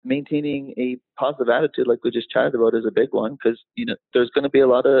maintaining a positive attitude, like we just chatted about, is a big one, because there's going to be a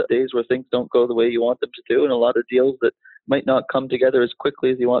lot of days where things don't go the way you want them to do, and a lot of deals that might not come together as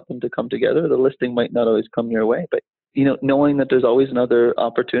quickly as you want them to come together. The listing might not always come your way, but knowing that there's always another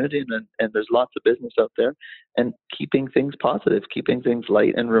opportunity, and there's lots of business out there, and keeping things positive, keeping things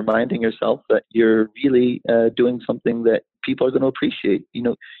light, and reminding yourself that you're really doing something that people are going to appreciate.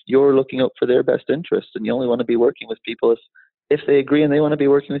 You're looking out for their best interests, and you only want to be working with people if they agree and they want to be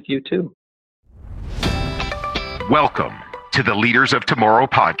working with you too. Welcome to the Leaders of Tomorrow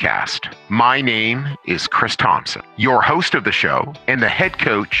podcast. My name is Chris Thompson, your host of the show and the head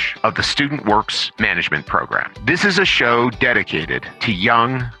coach of the Student Works Management Program. This is a show dedicated to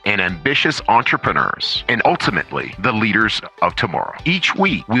young and ambitious entrepreneurs and ultimately the leaders of tomorrow. Each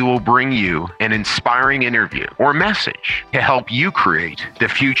week, we will bring you an inspiring interview or message to help you create the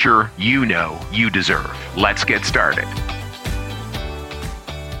future you know you deserve. Let's get started.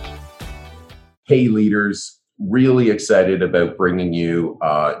 Hey, leaders. Really excited about bringing you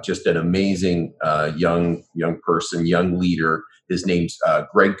just an amazing young person, young leader. His name's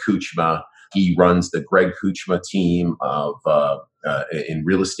Greg Kuchma. He runs the Greg Kuchma team of in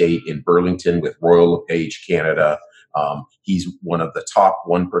real estate in Burlington with Royal LePage Canada. He's one of the top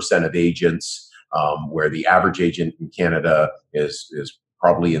 1% of agents, where the average agent in Canada is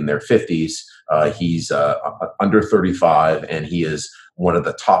probably in their 50s. He's under 35, and he is one of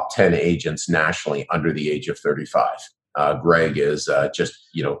the top 10 agents nationally under the age of 35. Greg is just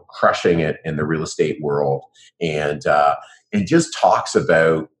crushing it in the real estate world, and just talks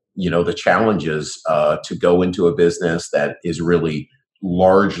about the challenges to go into a business that is really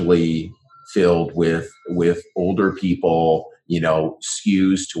largely filled with older people.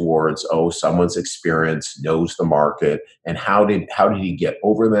 Skews towards, someone's experienced, knows the market, and how did he get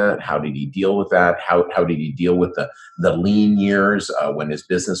over that? How did he deal with that? How did he deal with the lean years when his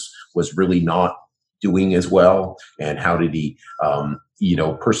business was really not doing as well? And how did he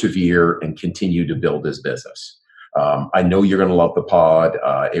persevere and continue to build his business? I know you're going to love the pod.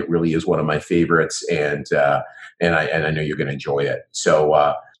 It really is one of my favorites, and I know you're going to enjoy it.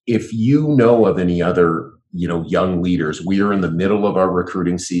 So if you know of any other young leaders, we are in the middle of our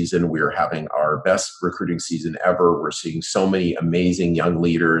recruiting season. We are having our best recruiting season ever. We're seeing so many amazing young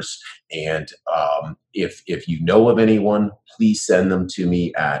leaders. And if you know of anyone, please send them to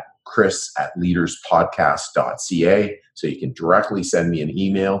me at chris@leaderspodcast.ca. So you can directly send me an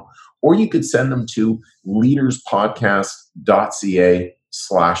email, or you could send them to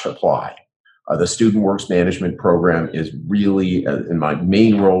leaderspodcast.ca/apply. The Student Works Management Program is really, in my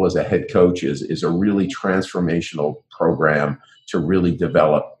main role as a head coach, is a really transformational program to really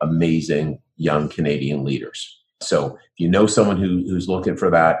develop amazing young Canadian leaders. So if you know someone who's looking for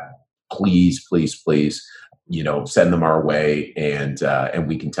that, please, send them our way, and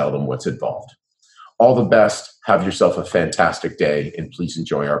we can tell them what's involved. All the best. Have yourself a fantastic day, and please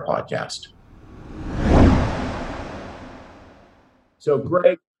enjoy our podcast. So,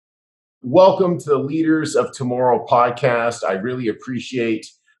 Greg, welcome to the Leaders of Tomorrow podcast. I really appreciate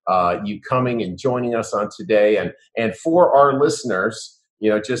you coming and joining us on today. And for our listeners,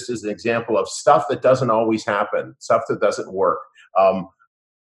 just as an example of stuff that doesn't always happen, stuff that doesn't work.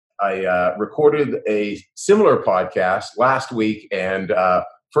 I recorded a similar podcast last week, and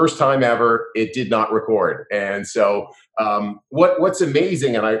first time ever, it did not record. And so what's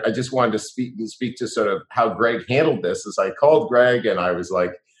amazing, and I just wanted to speak to sort of how Greg handled this, is I called Greg and I was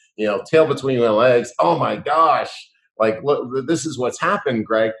like, tail between my legs. Oh my gosh. Like, look, this is what's happened,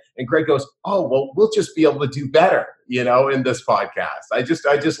 Greg. And Greg goes, oh, well, we'll just be able to do better, in this podcast. I just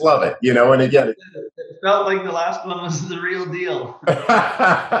love it, and again, it felt like the last one was the real deal.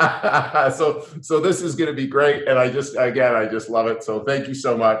 So this is going to be great. And I just love it. So thank you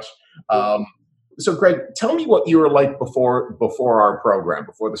so much. So Greg, tell me what you were like before our program,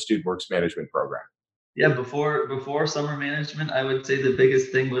 before the Student Works Management Program. Yeah, before summer management, I would say the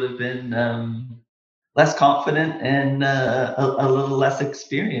biggest thing would have been less confident and a little less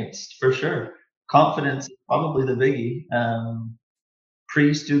experienced, for sure. Confidence is probably the biggie.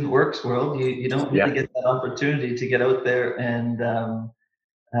 Pre-Student Works world, you don't really get that opportunity to get out there and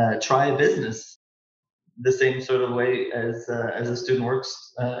try a business the same sort of way as a Student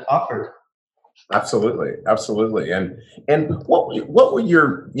Works offered. Absolutely. And what were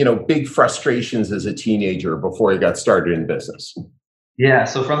your big frustrations as a teenager before you got started in business? Yeah,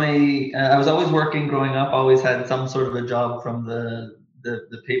 so I was always working growing up. Always had some sort of a job from the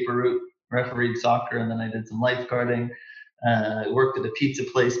paper route. Refereed soccer, and then I did some lifeguarding. Worked at a pizza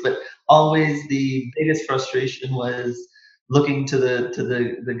place, but always the biggest frustration was looking to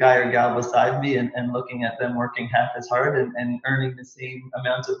the guy or gal beside me and looking at them working half as hard and earning the same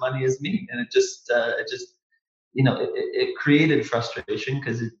amount of money as me. And it just it created frustration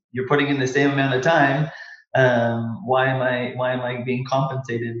because you're putting in the same amount of time. Why am I being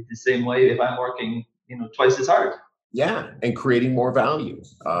compensated the same way if I'm working twice as hard? Yeah, and creating more value.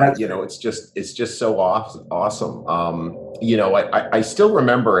 It's just so awesome. I still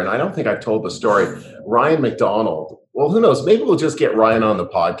remember, and I don't think I've told the story. Ryan McDonald. Well, who knows? Maybe we'll just get Ryan on the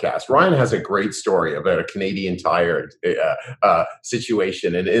podcast. Ryan has a great story about a Canadian Tire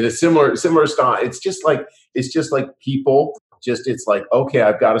situation, and in a similar style. It's just like people. It's like, okay,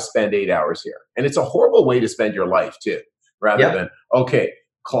 I've got to spend 8 hours here, and it's a horrible way to spend your life too. Rather than okay,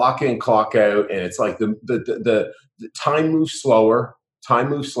 clock in, clock out, and it's like the time moves slower. Time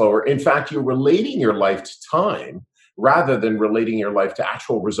moves slower. In fact, you're relating your life to time rather than relating your life to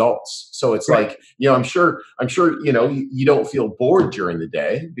actual results. So it's like, I'm sure, you don't feel bored during the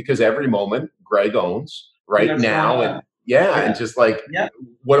day because every moment Greg owns right now. And and just like,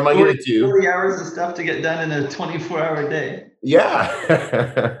 what am I going to do? 40 hours of stuff to get done in a 24-hour day. Yeah.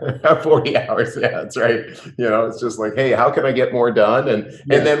 40 hours. Yeah, that's right. It's just like, hey, how can I get more done? And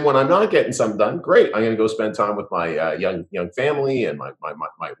then when I'm not getting something done, great, I'm going to go spend time with my young family and my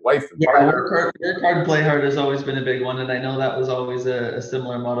wife and partner. Work hard, play hard has always been a big one. And I know that was always a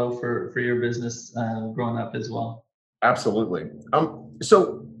similar motto for your business growing up as well. Absolutely.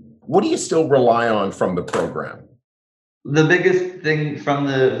 So what do you still rely on from the program? The biggest thing from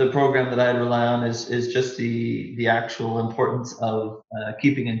the program that I rely on is just the actual importance of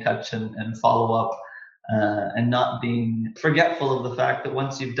keeping in touch and follow up and not being forgetful of the fact that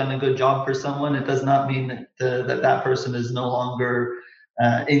once you've done a good job for someone, it does not mean that person is no longer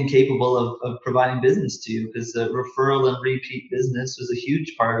incapable of providing business to you, because the referral and repeat business was a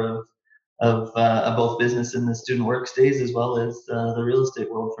huge part of both business in the student works days as well as the real estate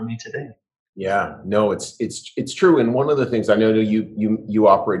world for me today. Yeah, no, it's true. And one of the things I know you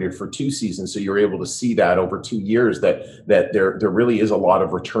operated for 2 seasons, so you're able to see that over 2 years that there really is a lot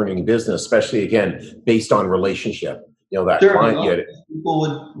of returning business, especially again based on relationship. That client.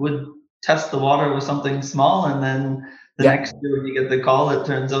 People would test the water with something small, and then the next year when you get the call, it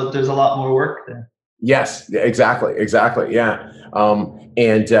turns out there's a lot more work there. Yes, exactly. Yeah.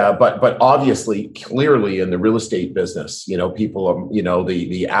 But obviously, clearly in the real estate business, people,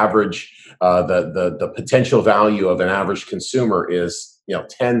 the average, the potential value of an average consumer is,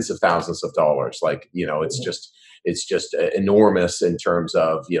 tens of thousands of dollars. Like, it's just enormous in terms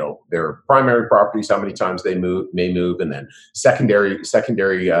of, their primary properties, how many times they may move, and then secondary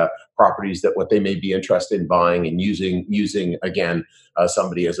properties that what they may be interested in buying and using again,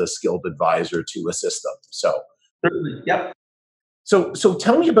 somebody as a skilled advisor to assist them. So, yep. So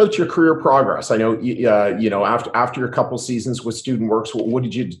tell me about your career progress. I know, after a couple seasons with Student Works, what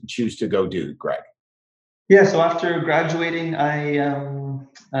did you choose to go do, Greg? Yeah, so after graduating, I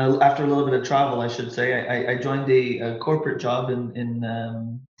after a little bit of travel, I should say, I joined a corporate job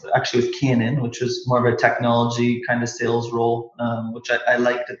in actually with Canon, which was more of a technology kind of sales role, which I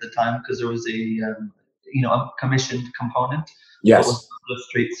liked at the time because there was a commissioned component. Yes. So it was not a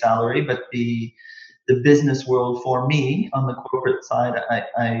straight salary, but the business world for me on the corporate side,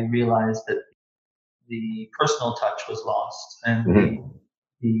 I realized that the personal touch was lost, and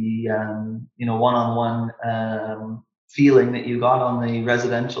the one-on-one feeling that you got on the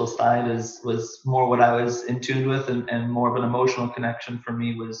residential side was more what I was in tune with, and more of an emotional connection for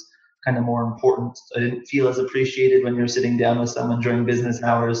me was kind of more important. I didn't feel as appreciated when you're sitting down with someone during business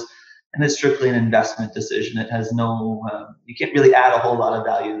hours, and it's strictly an investment decision. It has you can't really add a whole lot of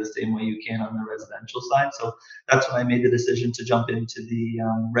value the same way you can on the residential side. So that's when I made the decision to jump into the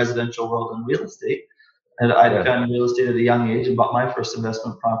residential world and real estate. And I'd done real estate at a young age and bought my first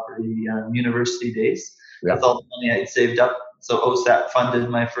investment property university days with all the money I'd saved up. So OSAP funded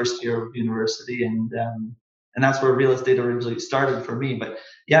my first year of university, and that's where real estate originally started for me. But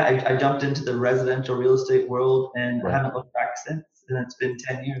yeah, I jumped into the residential real estate world and I haven't looked back since, and it's been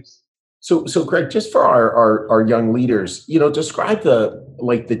 10 years. So Greg, just for our young leaders, describe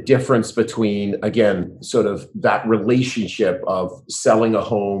the difference between, again, sort of that relationship of selling a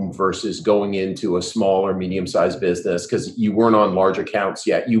home versus going into a small or medium-sized business, because you weren't on large accounts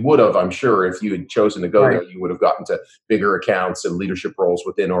yet. You would have, I'm sure, if you had chosen to go there, you would have gotten to bigger accounts and leadership roles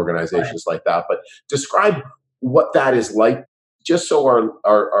within organizations like that. But describe what that is like, just so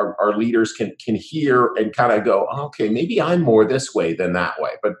our leaders can hear and kind of go, okay, maybe I'm more this way than that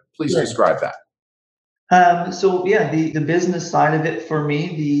way. But please describe that. So yeah, the business side of it for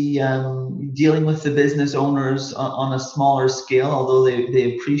me, the dealing with the business owners on a smaller scale, although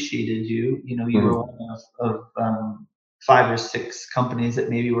they appreciated you, you were one of 5 or 6 companies that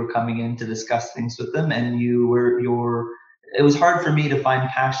maybe were coming in to discuss things with them, and it was hard for me to find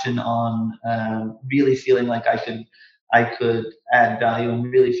passion on really feeling like I could add value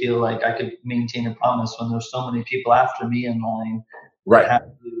and really feel like I could maintain a promise when there's so many people after me in line that Right. have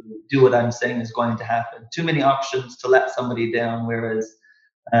to do what I'm saying is going to happen. Too many options to let somebody down. Whereas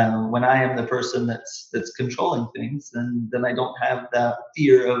when I am the person that's controlling things, then I don't have that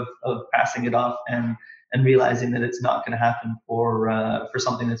fear of passing it off and realizing that it's not going to happen for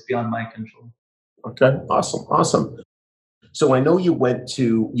something that's beyond my control. Okay. Awesome. So I know you went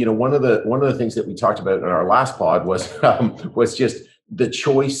to, one of the things that we talked about in our last pod was just the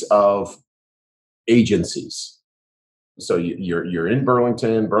choice of agencies. So you're in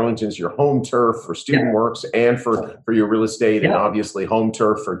Burlington. Burlington's your home turf for StudentWorks and for your real estate, and obviously home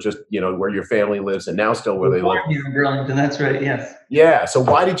turf for just where your family lives, and now still where they live. Here in Burlington, that's right. Yes. Yeah. So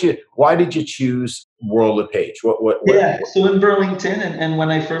why did you choose Royal LePage? What? Yeah. So in Burlington, and when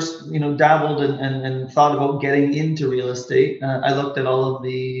I first dabbled and thought about getting into real estate, I looked at all of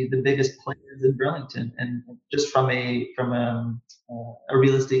the biggest players in Burlington, and just from a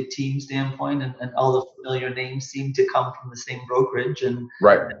real estate team standpoint, and all the familiar names seemed to come from the same brokerage, and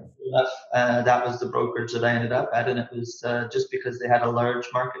Right. That was the brokerage that I ended up at, and it was just because they had a large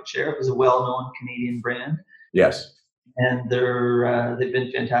market share. It was a well-known Canadian brand. Yes. And they've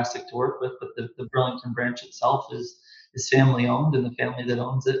been fantastic to work with. But the Burlington branch itself is family owned, and the family that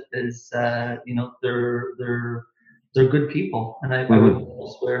owns it is they're good people, and I wouldn't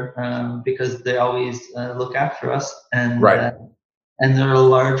elsewhere because they always look after us, and Right. And they're a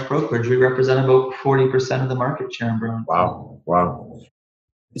large brokerage. We represent about 40% of the market share in Burlington. Wow.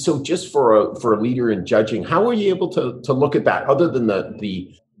 So just for a leader in judging, how are you able to look at that other than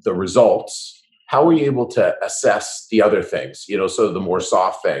the results? How are you able to assess the other things, so the more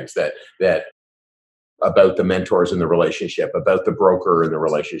soft things that about the mentors in the relationship, about the broker in the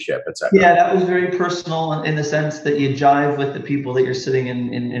relationship, et cetera? Yeah, that was very personal in the sense that you jive with the people that you're sitting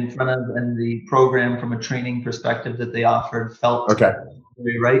in front of, and the program from a training perspective that they offered felt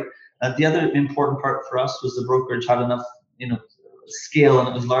very right. The other important part for us was the brokerage had enough, scale, and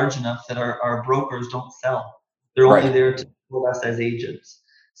it was large enough that our brokers don't sell. They're only there to support us as agents.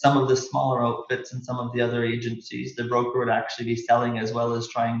 Some of the smaller outfits and some of the other agencies, the broker would actually be selling as well as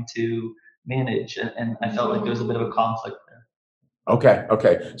trying to manage, and I felt like there was a bit of a conflict there.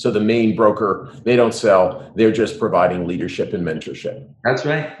 Okay. So the main broker, they don't sell; they're just providing leadership and mentorship. That's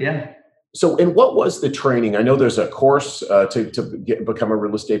right. Yeah. So, and what was the training? I know there's a course to become a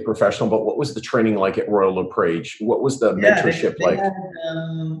real estate professional, but what was the training like at Royal LePage? What was the mentorship like?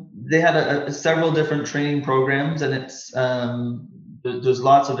 They had several different training programs, and it's there's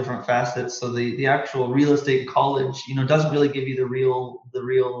lots of different facets. So the actual real estate college, doesn't really give you the real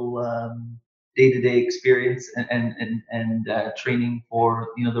day-to-day experience and training for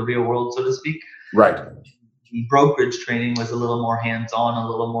the real world, so to speak. Right. The brokerage training was a little more hands-on, a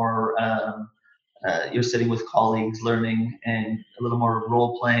little more you're sitting with colleagues learning, and a little more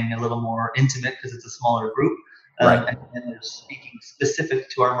role-playing, a little more intimate because it's a smaller group. Right. And they're speaking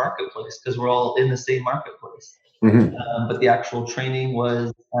specific to our marketplace because we're all in the same marketplace. Mm-hmm. But the actual training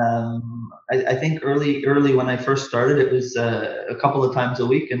was, I think early when I first started, it was a couple of times a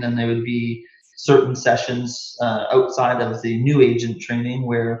week, and then there would be certain sessions outside of the new agent training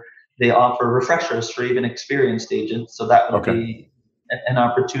where they offer refreshers for even experienced agents. So that would be an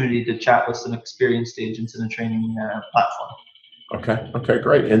opportunity to chat with some experienced agents in a training platform. Okay,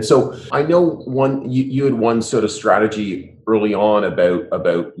 great. And so I know you had one sort of strategy early on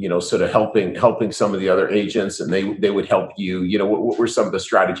about sort of helping some of the other agents, and they would help you. What were some of the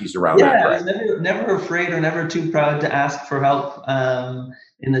strategies around that? Yeah, I was never afraid or never too proud to ask for help.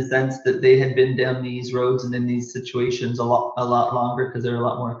 In the sense that they had been down these roads and in these situations a lot longer because they're a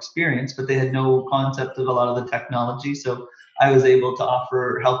lot more experienced, but they had no concept of a lot of the technology. So I was able to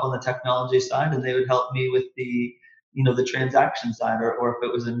offer help on the technology side, and they would help me with the transaction side, or if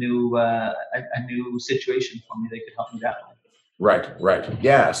it was a new situation for me, they could help me that way. Right.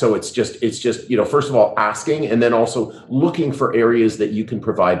 Yeah. So it's just first of all asking, and then also looking for areas that you can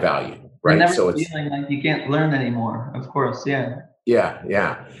provide value. Right. Never feeling like you can't learn anymore. Of course. Yeah.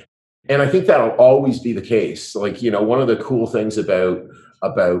 Yeah. And I think that'll always be the case. Like, one of the cool things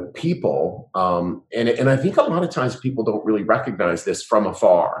about people, and I think a lot of times people don't really recognize this from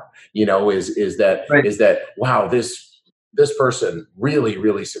afar, is that, wow, this person really,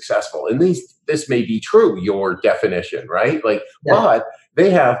 really successful. And this may be true, your definition, right? Like, but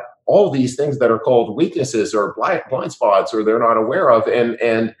they have all these things that are called weaknesses or blind spots, or they're not aware of.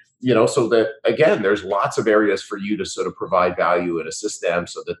 And so that, again, there's lots of areas for you to sort of provide value and assist them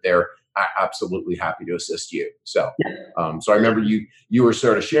so that they're absolutely happy to assist you. So, so I remember you were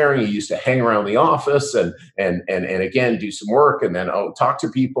sort of sharing. You used to hang around the office and again do some work, and then talk to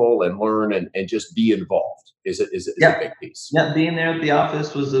people and learn and just be involved. Is a big piece. Yeah, being there at the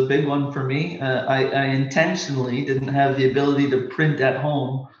office was a big one for me. I intentionally didn't have the ability to print at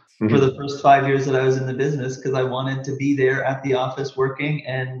home for the first 5 years that I was in the business, because I wanted to be there at the office working,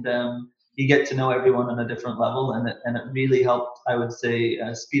 and you get to know everyone on a different level, and it really helped, I would say,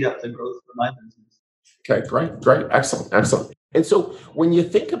 speed up the growth for my business. Okay, great, excellent. And so, when you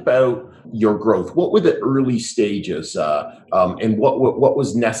think about your growth, what were the early stages, and what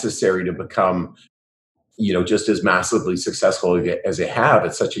was necessary to become, just as massively successful as they have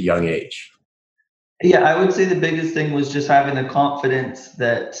at such a young age? Yeah, I would say the biggest thing was just having the confidence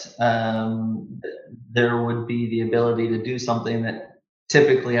that there would be the ability to do something that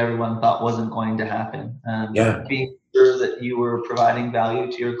typically everyone thought wasn't going to happen. Being sure that you were providing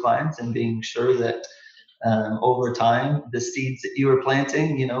value to your clients, and being sure that over time the seeds that you were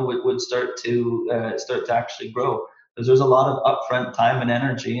planting, would start to actually grow. Because there's a lot of upfront time and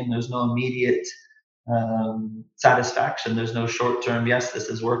energy, and there's no immediate satisfaction. There's no short term. Yes, this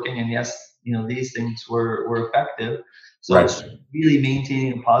is working, and yes, these things were effective. So it's really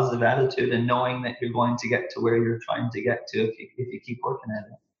maintaining a positive attitude and knowing that you're going to get to where you're trying to get to if you keep working at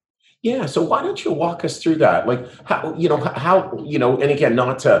it. Yeah. So why don't you walk us through that? Like how, and again,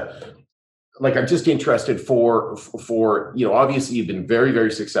 not to, like, I'm just interested for, obviously you've been very,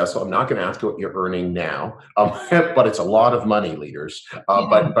 very successful. I'm not going to ask you what you're earning now, but it's a lot of money, leaders.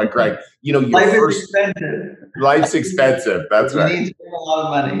 But Greg, life's expensive. That's right. You need to earn a lot of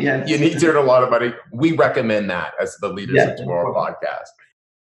money. Yes. You need to earn a lot of money. We recommend that as the Leaders of Tomorrow podcast.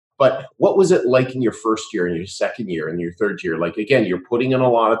 But what was it like in your first year, in your second year, in your third year? Like, again, you're putting in a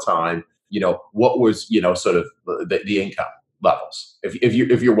lot of time. What was, sort of the income levels,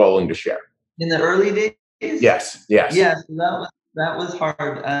 if you're willing to share? In the early days? Yes. Yes, that was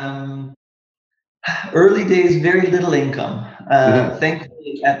hard. Early days, very little income.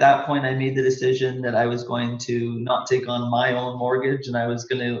 Thankfully, at that point, I made the decision that I was going to not take on my own mortgage, and I was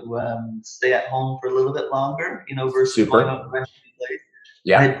going to stay at home for a little bit longer, versus going out and renting a place.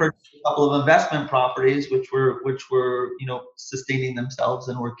 Yeah. I had purchased a couple of investment properties, which were sustaining themselves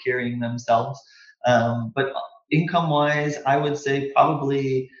and were carrying themselves. But income-wise, I would say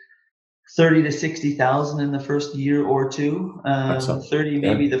probably 30 to 60,000 in the first year or two. 30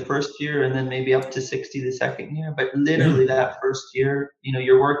 maybe the first year, and then maybe up to 60 the second year. But literally that first year,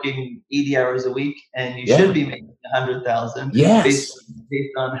 you're working 80 hours a week, and you should be making 100,000 based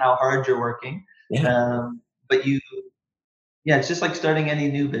on how hard you're working. But it's just like starting any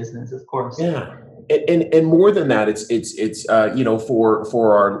new business, of course. Yeah. And more than that, it's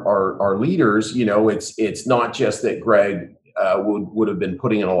for our leaders, it's not just that Greg would have been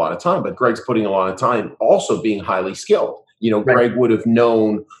putting in a lot of time, but Greg's putting a lot of time also being highly skilled. Greg would have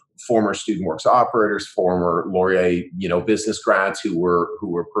known former Student Works operators, former Laurier, business grads who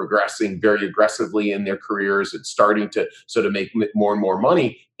were progressing very aggressively in their careers and starting to sort of make more and more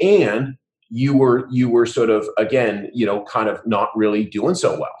money. And you were sort of, again, kind of not really doing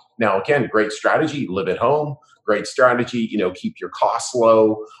so well. Now, again, great strategy, live at home, great strategy, keep your costs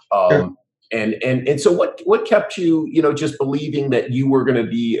low. And so what kept you, just believing that you were going to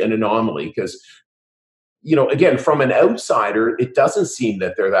be an anomaly? Because, again, from an outsider, it doesn't seem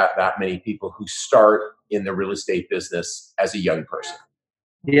that there are that many people who start in the real estate business as a young person.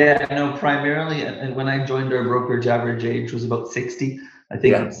 Yeah, primarily, and when I joined our brokerage, average age was about 60. I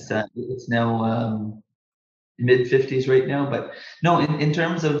think it's now mid 50s right now. But no, in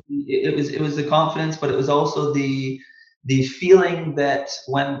terms of it was the confidence, but it was also the feeling that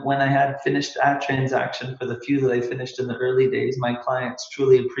when I had finished that transaction, for the few that I finished in the early days, my clients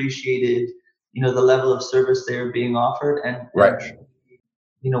truly appreciated, the level of service they were being offered, and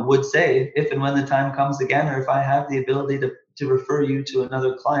would say, if and when the time comes again, or if I have the ability to refer you to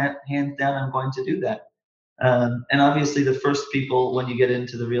another client, hands down, I'm going to do that. And obviously the first people, when you get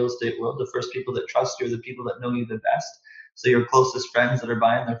into the real estate world, the first people that trust you are the people that know you the best. So your closest friends that are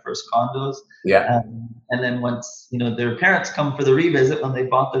buying their first condos. And then once, their parents come for the revisit when they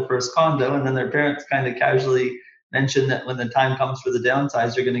bought their first condo, and then their parents kind of casually mention that when the time comes for the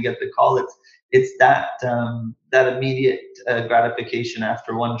downsize, you're going to get the call. It's that immediate gratification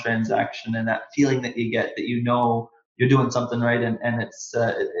after one transaction, and that feeling that you get that you're doing something right, and it's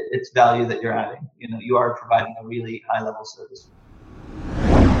value that you're adding. You are providing a really high level service.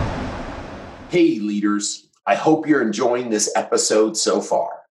 Hey leaders, I hope you're enjoying this episode so far.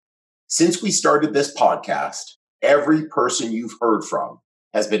 Since we started this podcast, every person you've heard from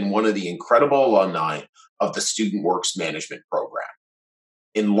has been one of the incredible alumni of the Student Works Management Program.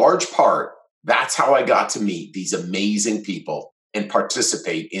 In large part, that's how I got to meet these amazing people and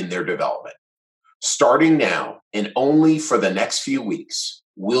participate in their development. Starting now and only for the next few weeks,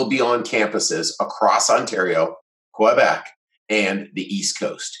 we'll be on campuses across Ontario, Quebec, and the East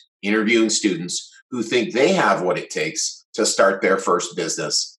Coast, interviewing students who think they have what it takes to start their first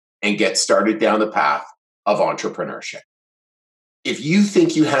business and get started down the path of entrepreneurship. If you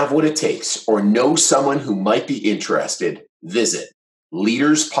think you have what it takes or know someone who might be interested, visit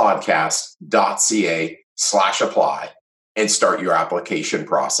leaderspodcast.ca/apply and start your application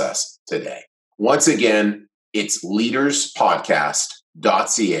process today. Once again, it's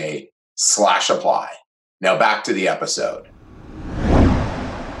leaderspodcast.ca/apply. Now back to the episode.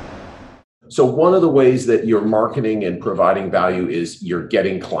 So one of the ways that you're marketing and providing value is you're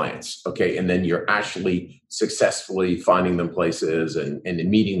getting clients, okay? And then you're actually successfully finding them places and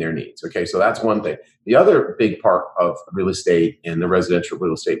meeting their needs, okay? So that's one thing. The other big part of real estate in the residential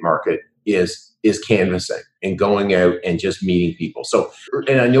real estate market is canvassing and going out and just meeting people. So,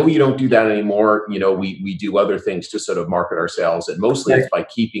 and I know you don't do that anymore. You know, we do other things to sort of market ourselves, and mostly it's by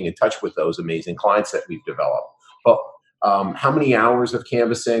keeping in touch with those amazing clients that we've developed. But how many hours of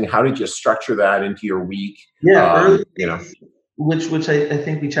canvassing? How did you structure that into your week? Yeah, which I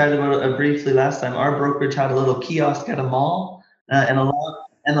think we chatted about briefly last time. Our brokerage had a little kiosk at a mall, and a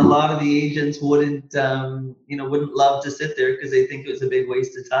lot of the agents wouldn't love to sit there because they think it was a big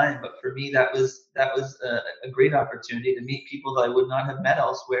waste of time. But for me, that was a great opportunity to meet people that I would not have met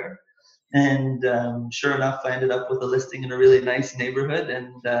elsewhere. And sure enough, I ended up with a listing in a really nice neighborhood,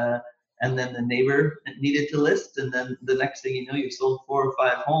 and then the neighbor needed to list, and then the next thing you know, you've sold 4 or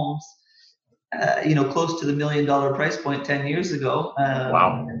 5 homes, close to the $1 million price point 10 years ago.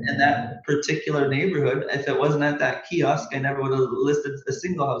 Wow. In that particular neighborhood, if it wasn't at that kiosk, I never would have listed a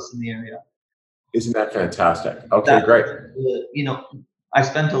single house in the area. Isn't that fantastic? Okay, great. I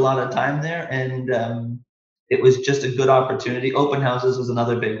spent a lot of time there, and it was just a good opportunity. Open houses was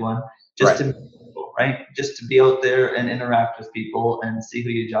another big one, just to right? Just to be out there and interact with people and see who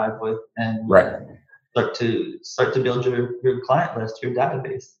you jive with, and start to build your client list, your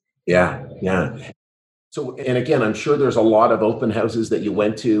database. Yeah. So, and again, I'm sure there's a lot of open houses that you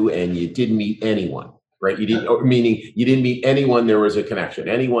went to and you didn't meet anyone, right? You didn't, meaning you didn't meet anyone. There was a connection.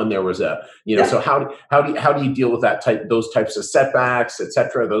 Anyone there was a, So how do you deal with those types of setbacks, et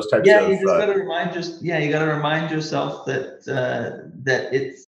cetera? Those types of. You just got to remind yourself that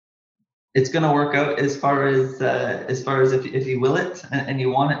it's going to work out as far as if you will it and you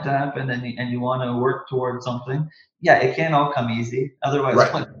want it to happen and you want to work towards something. Yeah, it can't all come easy. Otherwise,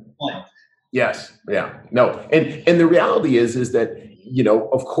 what's the point? Yes. Yeah. No. And the reality is that,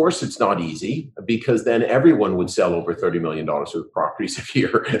 of course it's not easy, because then everyone would sell over $30 million worth of properties a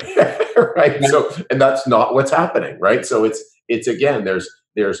year. Right. So, and that's not what's happening. Right. So it's again, there's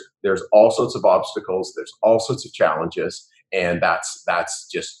all sorts of obstacles. There's all sorts of challenges. And that's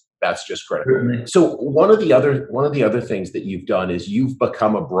just critical. Certainly. So one of the other things that you've done is you've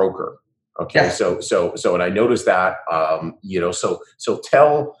become a broker. Okay. Yes. So, and I noticed that, so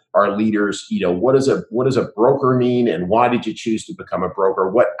tell our leaders, what does a broker mean, and why did you choose to become a broker?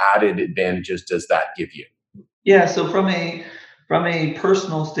 What added advantages does that give you? Yeah. So from a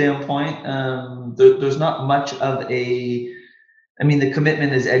personal standpoint, there's not much of the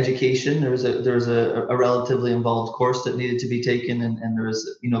commitment is education. There was a relatively involved course that needed to be taken, and there was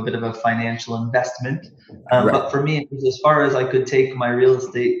a bit of a financial investment. But for me, it was as far as I could take my real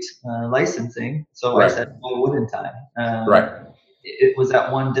estate licensing. So I said, why wouldn't I? It was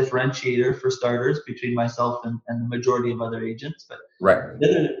that one differentiator for starters between myself and the majority of other agents. But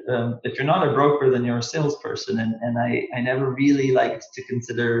the other, if you're not a broker, then you're a salesperson, and I never really liked to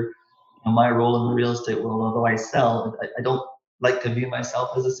consider my role in the real estate world. Although I sell, I don't like to view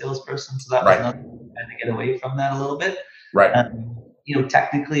myself as a salesperson, so that was another thing, to get away from that a little bit.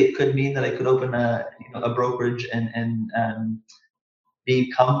 Technically, it could mean that I could open a brokerage and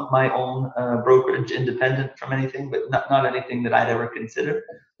become my own brokerage, independent from anything, but not anything that I'd ever consider.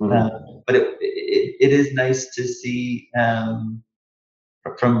 But it is nice to see from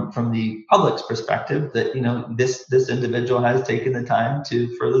the public's perspective that this individual has taken the time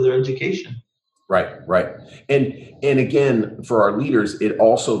to further their education. Right. And again, for our leaders, it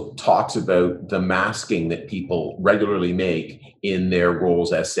also talks about the masking that people regularly make in their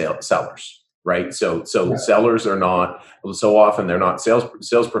roles as sellers, right? So sellers are not, so often they're not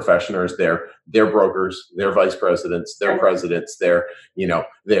sales professionals, they're brokers, they're vice presidents, they're presidents, they're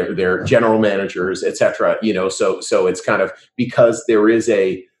general managers, et cetera. So it's kind of, because there is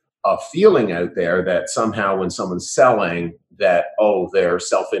a feeling out there that somehow when someone's selling that, they're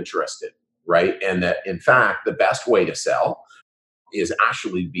self-interested. Right. And that, in fact, the best way to sell is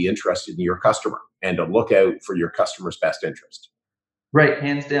actually to be interested in your customer and to look out for your customer's best interest. Right,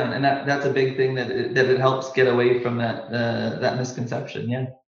 hands down, and that's a big thing that it helps get away from that misconception.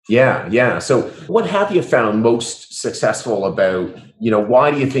 Yeah. Yeah. So what have you found most successful about,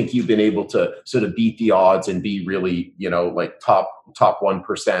 why do you think you've been able to sort of beat the odds and be really, like top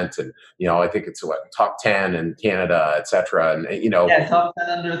 1%? And, I think it's top 10 in Canada, et cetera. And, Yeah, top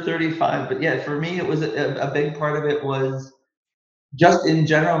 10 under 35. But yeah, for me, it was a big part of it was just in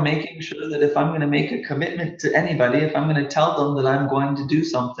general, making sure that if I'm going to make a commitment to anybody, if I'm going to tell them that I'm going to do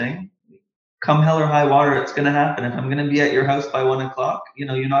something, come hell or high water, it's going to happen. If I'm going to be at your house by 1:00,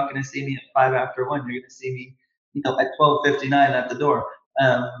 you're not going to see me at 5 after 1. You're going to see me, at 12:59 at the door.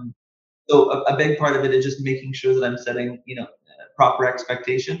 So a big part of it is just making sure that I'm setting, proper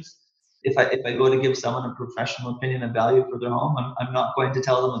expectations. If I go to give someone a professional opinion of value for their home, I'm not going to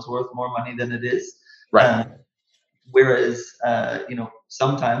tell them it's worth more money than it is. Right. Whereas,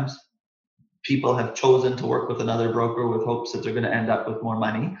 sometimes people have chosen to work with another broker with hopes that they're going to end up with more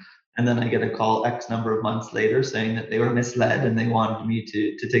money. And then I get a call X number of months later saying that they were misled and they wanted me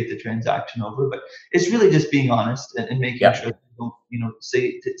to take the transaction over. But it's really just being honest and making sure that you don't,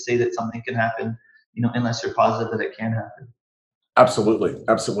 say that something can happen, unless you're positive that it can happen. Absolutely.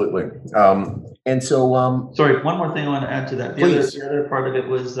 And so, sorry, one more thing I want to add to that. The other part of it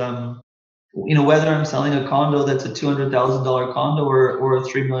was, whether I'm selling a condo that's a $200,000 condo or a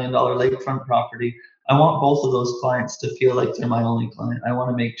 $3 million lakefront property, I want both of those clients to feel like they're my only client. I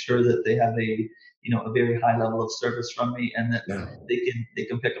want to make sure that they have a very high level of service from me, and that they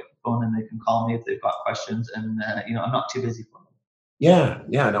can pick up the phone and they can call me if they've got questions, and I'm not too busy for them.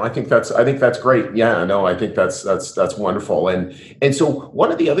 Yeah. No, I think that's great. Yeah, no, I think that's wonderful. And so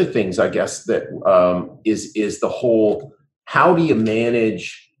one of the other things, I guess, that is the whole, how do you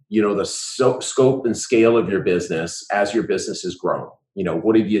manage the scope and scale of your business as your business has grown?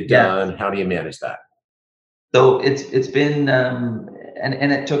 What have you done? Yeah. How do you manage that? So it's been,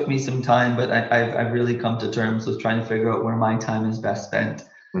 and it took me some time, but I've really come to terms with trying to figure out where my time is best spent,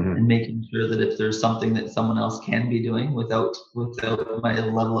 and making sure that if there's something that someone else can be doing without my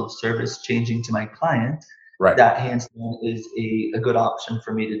level of service changing to my client, right, that hands down is a good option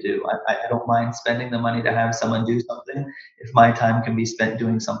for me to do. I don't mind spending the money to have someone do something if my time can be spent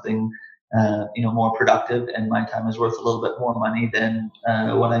doing something more productive, and my time is worth a little bit more money than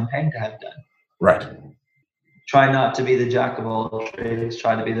what I'm paying to have done. Right. Try not to be the jack of all trades,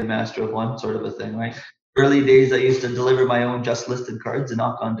 try to be the master of one, sort of a thing, right? Early days, I used to deliver my own just listed cards and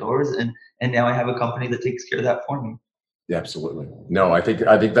knock on doors, and now I have a company that takes care of that for me. Absolutely. No, I think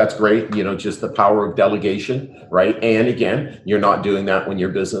that's great. Just the power of delegation, right? And again, you're not doing that when your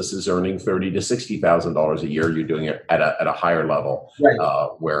business is earning $30,000 to $60,000 a year. You're doing it at a higher level,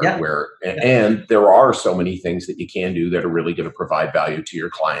 right? And there are so many things that you can do that are really going to provide value to your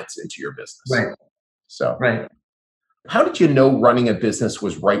clients and to your business. Right. So, right. How did you know running a business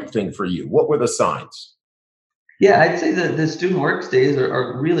was right thing for you? What were the signs? Yeah, I'd say that the Student Works days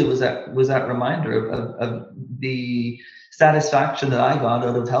are really was that reminder of the satisfaction that I got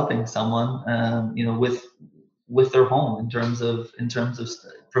out of helping someone, with their home in terms of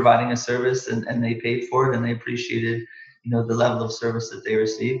providing a service, and they paid for it and they appreciated, the level of service that they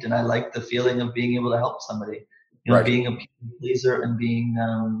received, and I liked the feeling of being able to help somebody, right, being a people pleaser and being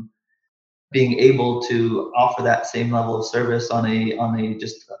able to offer that same level of service on a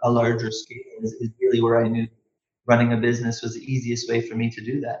just a larger scale is really where I knew running a business was the easiest way for me to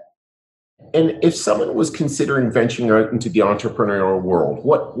do that. And if someone was considering venturing out into the entrepreneurial world,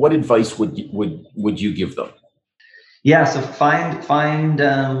 what advice would you give them? Yeah, so find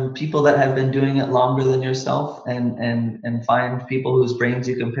people that have been doing it longer than yourself, and find people whose brains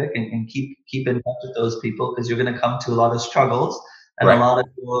you can pick, and keep in touch with those people, because you're going to come to a lot of struggles, and right, a lot of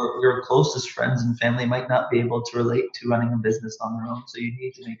your closest friends and family might not be able to relate to running a business on their own. So you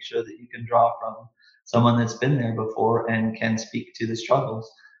need to make sure that you can draw from someone that's been there before and can speak to the struggles.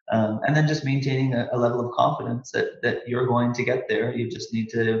 And then just maintaining a level of confidence that you're going to get there. You just need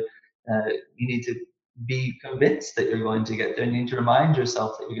to be convinced that you're going to get there. You need to remind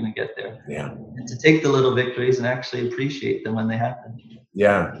yourself that you're going to get there. Yeah. And to take the little victories and actually appreciate them when they happen.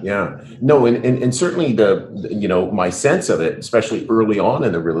 Yeah. No, and certainly my sense of it, especially early on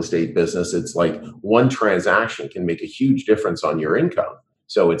in the real estate business, it's like one transaction can make a huge difference on your income.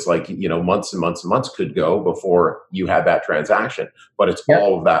 So it's like, months and months and months could go before you had that transaction, but it's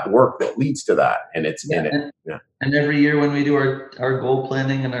all of that work that leads to that. And it's in it. Yeah. And every year when we do our goal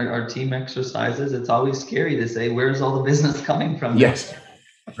planning and our team exercises, it's always scary to say, where's all the business coming from? Yes.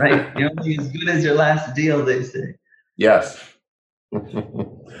 Right. You're only as good as your last deal, they say. Yes.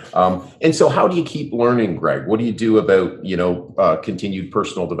 And so how do you keep learning, Greg? What do you do about, continued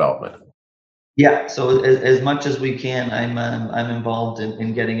personal development? Yeah, so as much as we can, I'm involved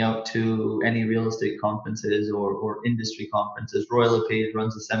in getting out to any real estate conferences or industry conferences. Royal LePage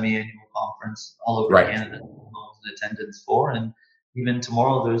runs a semi-annual conference all over Right. Canada. I'm in attendance for, and even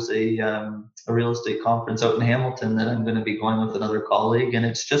tomorrow there's a real estate conference out in Hamilton that I'm going to be going with another colleague, and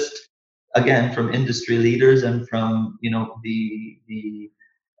it's just again from industry leaders and from the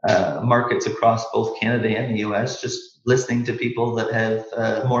markets across both Canada and the US, just listening to people that have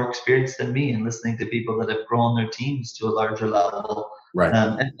more experience than me and listening to people that have grown their teams to a larger level, Right.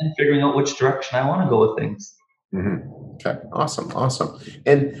 And figuring out which direction I want to go with things. Mm-hmm. Okay. Awesome.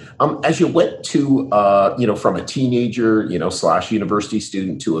 And as you went to, from a teenager, / university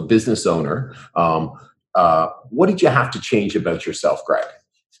student to a business owner, what did you have to change about yourself, Greg?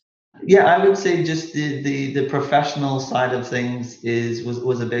 Yeah, I would say just the professional side of things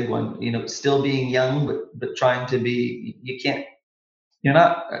was a big one. Still being young, but trying to be. You're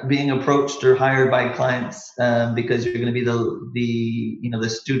not being approached or hired by clients because you're going to be the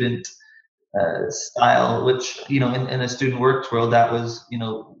student style, which in a student works world, that was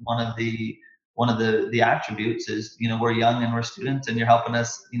one of the attributes is we're young and we're students and you're helping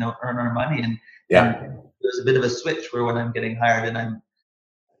us earn our money, and there's a bit of a switch where when I'm getting hired and I'm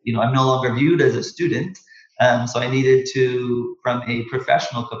no longer viewed as a student. So I needed to, from a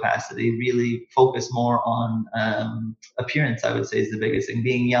professional capacity, really focus more on appearance, I would say, is the biggest thing.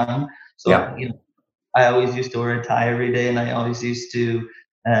 Being young. So, I always used to wear a tie every day, and I always used to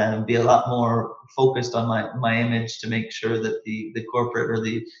be a lot more focused on my image to make sure that the corporate or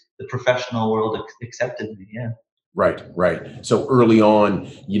the professional world accepted me. Yeah. Right. So early on,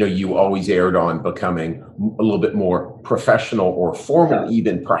 you always erred on becoming a little bit more professional or formal,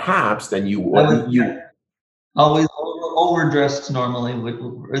 even perhaps than you always overdressed normally with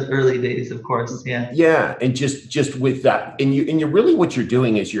early days, of course. Yeah, and just with that, and you really what you're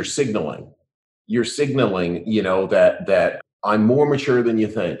doing is you're signaling, that I'm more mature than you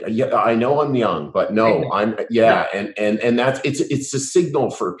think. Yeah, I know I'm young, but no, I'm and that's it's a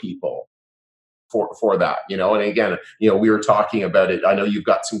signal for people. For that, and again, we were talking about it. I know you've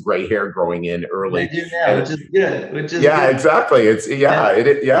got some gray hair growing in early, which is good. Good. Exactly. It's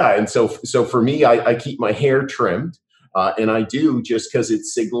and so for me, I keep my hair trimmed, and I do just because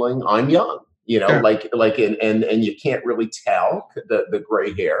it's signaling I'm young. Sure. like and you can't really tell the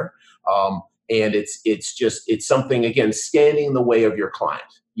gray hair, and it's something again standing in the way of your client.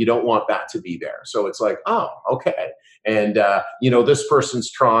 You don't want that to be there. So it's like, oh, okay. And, this person's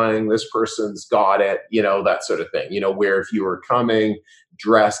trying, this person's got it, that sort of thing, where if you were coming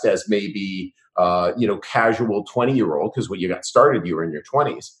dressed as maybe, casual 20-year-old, because when you got started, you were in your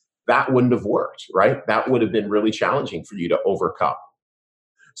 20s, that wouldn't have worked, right? That would have been really challenging for you to overcome.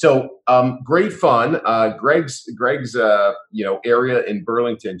 So great fun. Greg's area in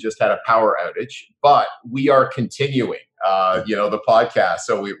Burlington just had a power outage, but we are continuing, the podcast.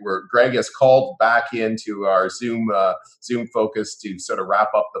 So Greg has called back into our Zoom focus to sort of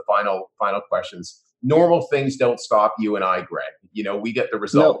wrap up the final questions. Normal things don't stop you and I, Greg. We get the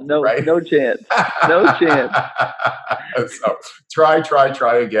result. No, right? No chance. No chance. So try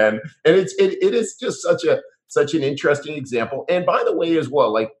again, and it is just such an interesting example. And by the way, as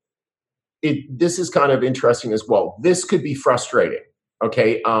well, this is kind of interesting as well. This could be frustrating.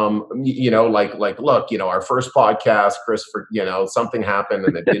 Okay. Look, our first podcast, Chris, something happened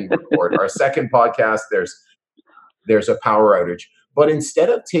and it didn't record. Our second podcast, there's a power outage. But instead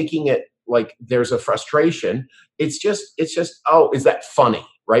of taking it like there's a frustration, it's just, oh, is that funny?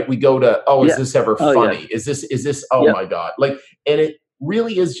 Right. We go to, is this ever funny? Yeah. Is this, my God. And it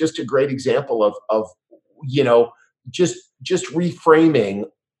really is just a great example of just reframing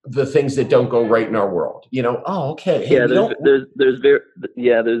the things that don't go right in our world. Okay. Hey, there's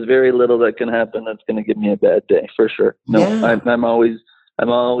very little that can happen that's going to give me a bad day, for sure. No, yeah. I'm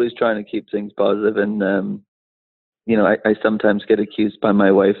always trying to keep things positive, and I sometimes get accused by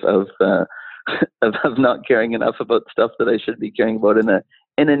my wife of not caring enough about stuff that I should be caring about in a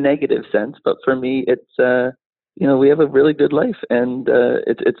negative sense. But for me, it's we have a really good life, and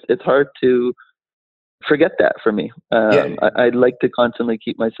it's hard to forget that for me. I'd like to constantly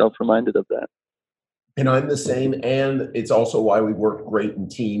keep myself reminded of that. And I'm the same. And it's also why we work great in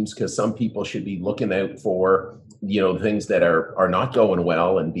teams, because some people should be looking out for, things that are not going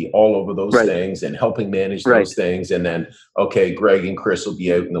well and be all over those things and helping manage those things. And then, okay, Greg and Chris will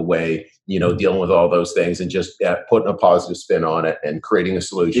be out in the way, dealing with all those things and just putting a positive spin on it and creating a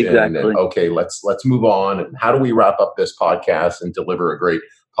solution. Exactly. And okay, let's move on. And how do we wrap up this podcast and deliver a great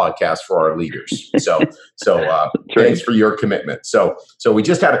podcast for our leaders. So Right. thanks for your commitment. So we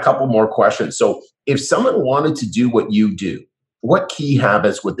just had a couple more questions. So if someone wanted to do what you do, what key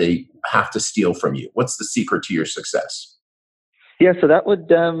habits would they have to steal from you? What's the secret to your success? Yeah, so that would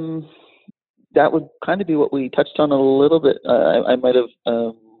kind of be what we touched on a little bit. I might have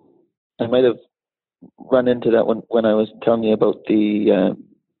run into that when I was telling you about the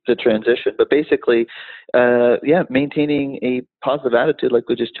transition. But basically, maintaining a positive attitude, like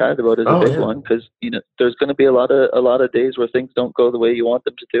we just chatted about, is a big one, because there's going to be a lot of days where things don't go the way you want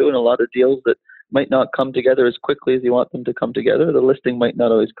them to do, and a lot of deals that might not come together as quickly as you want them to come together. The listing might not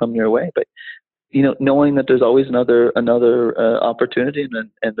always come your way, but knowing that there's always another opportunity,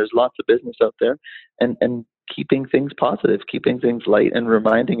 and there's lots of business out there, and keeping things positive, keeping things light, and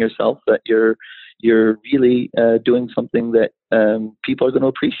reminding yourself that you're really doing something that people are going to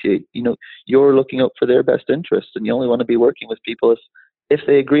appreciate. You're looking out for their best interests, and you only want to be working with people if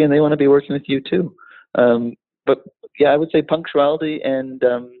they agree and they want to be working with you too. But yeah, I would say punctuality and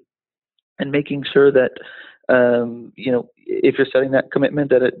making sure that if you're setting that commitment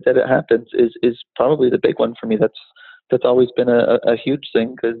that it happens is probably the big one for me. That's always been a huge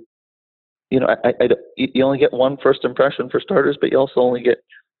thing, because you only get one first impression for starters, but you also only get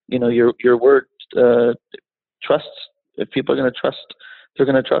your word. Trust. If people are going to trust, they're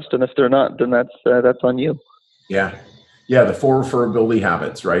going to trust, and if they're not, then that's on you. Yeah. The 4 referability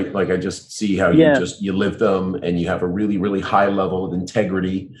habits, right? Like I just see how you live them, and you have a really, really high level of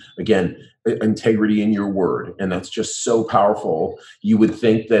integrity. Again, integrity in your word, and that's just so powerful. You would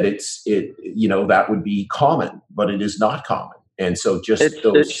think that that would be common, but it is not common. And so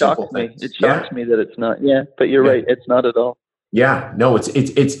those simple things. It shocks me that it's not. Yeah, but you're right. It's not at all. Yeah, no, it's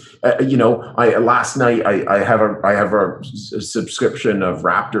last night I have a subscription of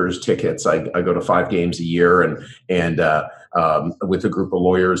Raptors tickets. I go to 5 games a year, and with a group of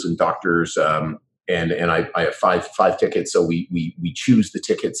lawyers and doctors, and I have five tickets. So we choose the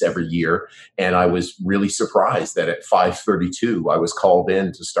tickets every year, and I was really surprised that at 5:32 I was called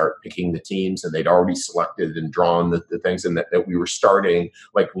in to start picking the teams, and they'd already selected and drawn the things, and that we were starting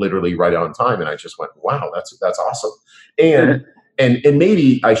like literally right on time. And I just went, wow, that's awesome. And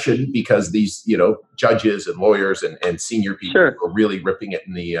maybe I shouldn't, because these judges and lawyers and senior people are really ripping it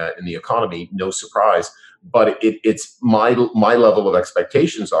in the economy. No surprise, but it's my level of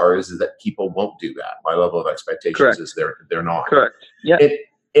expectations is that people won't do that. My level of expectations is they're not. Correct. Yeah.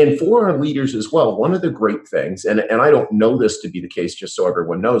 And for our leaders as well, one of the great things, and I don't know this to be the case, just so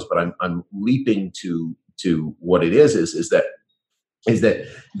everyone knows, but I'm leaping to what it is that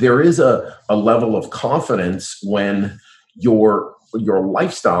there is a level of confidence when your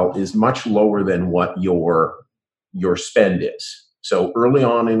lifestyle is much lower than what your spend is. So early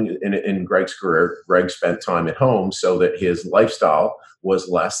on in Greg's career, Greg spent time at home so that his lifestyle was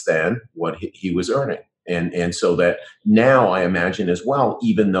less than what he was earning. And so that now I imagine as well,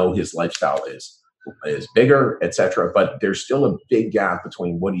 even though his lifestyle is bigger, et cetera, but there's still a big gap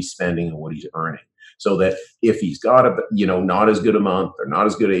between what he's spending and what he's earning. So that if he's got not as good a month, or not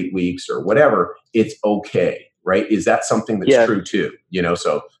as good 8 weeks, or whatever, it's okay. Right? Is that something that's true too?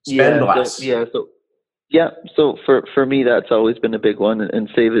 So spend less. So for me, that's always been a big one, and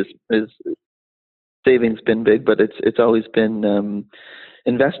savings been big, but it's always been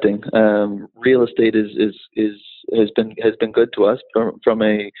investing. Real estate has been good to us from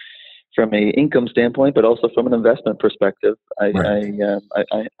a income standpoint, but also from an investment perspective. I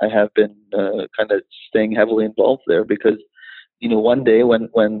have been kind of staying heavily involved there, because one day when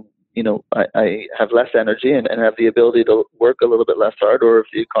I have less energy and have the ability to work a little bit less hard, or if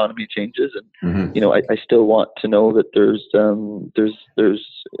the economy changes, and I still want to know that there's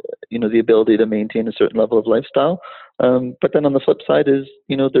the ability to maintain a certain level of lifestyle. But then on the flip side is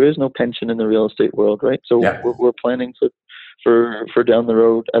there is no pension in the real estate world, right? So we're planning for down the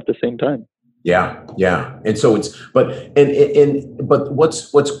road at the same time. Yeah. And so but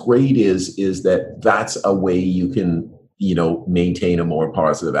what's great is that that's a way you can maintain a more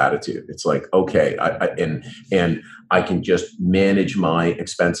positive attitude. It's like, okay, I can just manage my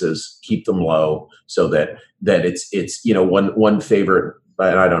expenses, keep them low, so that it's one favorite,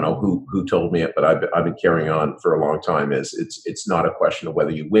 and I don't know who told me it, but I've been carrying on for a long time, is it's not a question of whether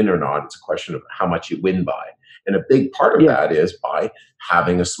you win or not, it's a question of how much you win by. And a big part of that is by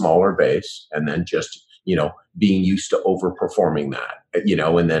having a smaller base, and then just being used to overperforming that,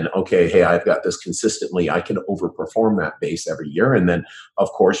 and then, okay, hey, I've got this consistently, I can overperform that base every year. And then, of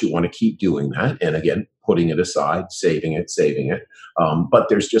course, you want to keep doing that. And again, putting it aside, saving it. But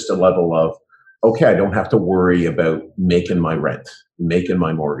there's just a level of, okay, I don't have to worry about making my rent, making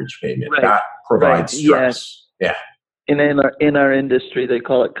my mortgage payment. That provides stress. Yeah. in our industry, they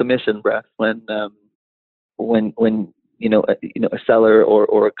call it commission breath when a seller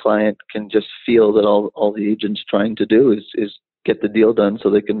or a client can just feel that all the agent's trying to do is get the deal done so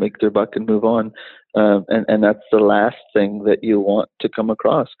they can make their buck and move on. And that's the last thing that you want to come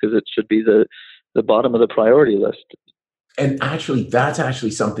across, because it should be the bottom of the priority list. And actually, that's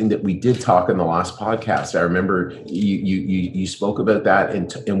actually something that we did talk in the last podcast. I remember you spoke about that,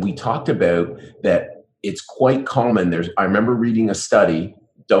 and we talked about that. It's quite common. I remember reading a study,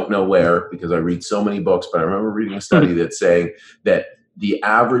 don't know where because I read so many books, but I remember reading a study that's saying that the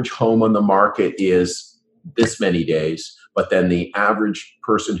average home on the market is this many days, but then the average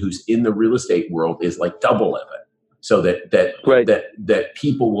person who's in the real estate world is like double of it. So that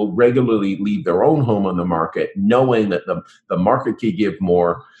people will regularly leave their own home on the market, knowing that the market can give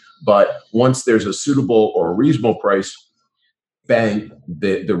more, but once there's a suitable or a reasonable price, bang,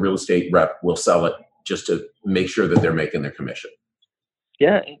 the real estate rep will sell it just to make sure that they're making their commission.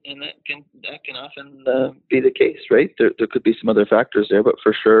 Yeah, and that can often be the case, right? There could be some other factors there, but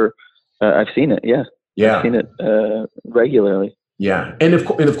for sure, I've seen it. Yeah, I've seen it regularly. Yeah, and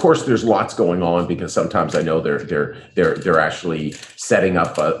of course, there's lots going on, because sometimes I know they're actually setting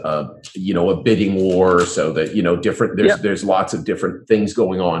up a bidding war, so that there's lots of different things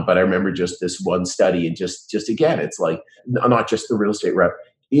going on. But I remember just this one study, and just again, it's like not just the real estate rep.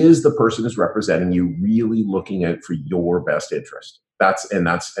 Is the person who's representing you really looking out for your best interest? That's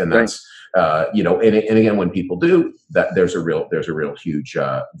right. And again, when people do that, there's a real huge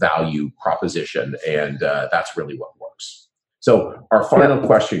value proposition, and that's really what works. So our final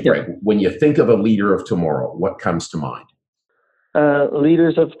question, Greg, when you think of a leader of tomorrow, what comes to mind?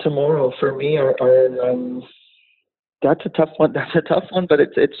 Leaders of tomorrow for me are that's a tough one. But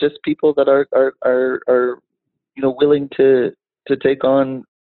it's just people that are willing to take on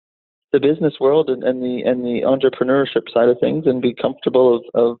the business world and the entrepreneurship side of things, and be comfortable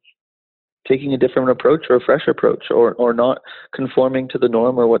of taking a different approach or a fresh approach, or not conforming to the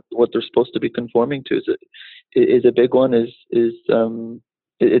norm or what they're supposed to be conforming to is a big one. It's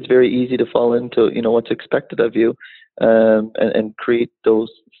very easy to fall into what's expected of you, and create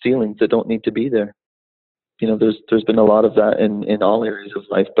those ceilings that don't need to be there. There's been a lot of that in all areas of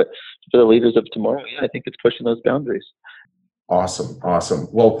life, but for the leaders of tomorrow, I think it's pushing those boundaries. Awesome.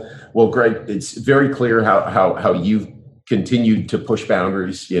 Well, Greg, it's very clear how you've continued to push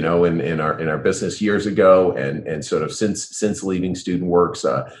boundaries, in our business years ago, and sort of since leaving StudentWorks.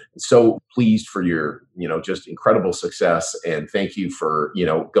 So pleased for your, just incredible success, and thank you for,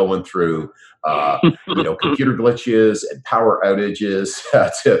 going through, computer glitches and power outages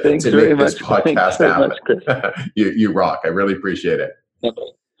to make this podcast happen. You rock. I really appreciate it.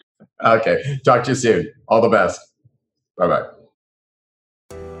 Okay. Talk to you soon. All the best. Bye-bye.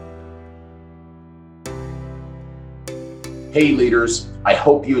 Hey leaders, I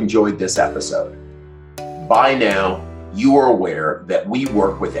hope you enjoyed this episode. By now, you are aware that we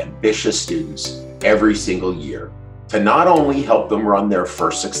work with ambitious students every single year to not only help them run their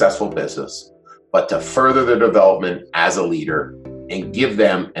first successful business, but to further their development as a leader and give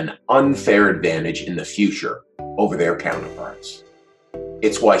them an unfair advantage in the future over their counterparts.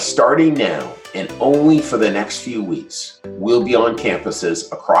 It's why starting now and only for the next few weeks, we'll be on campuses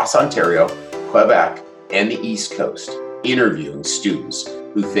across Ontario, Quebec, and the East Coast, interviewing students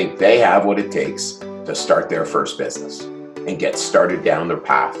who think they have what it takes to start their first business and get started down their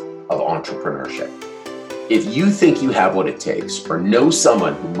path of entrepreneurship. If you think you have what it takes or know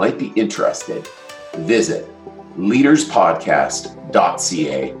someone who might be interested, visit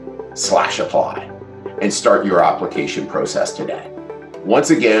leaderspodcast.ca/apply and start your application process today.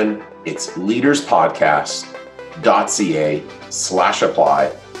 Once again, it's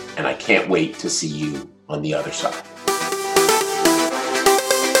leaderspodcast.ca/apply, and I can't wait to see you on the other side.